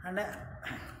 And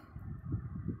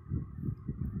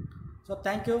so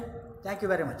thank you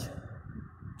very much.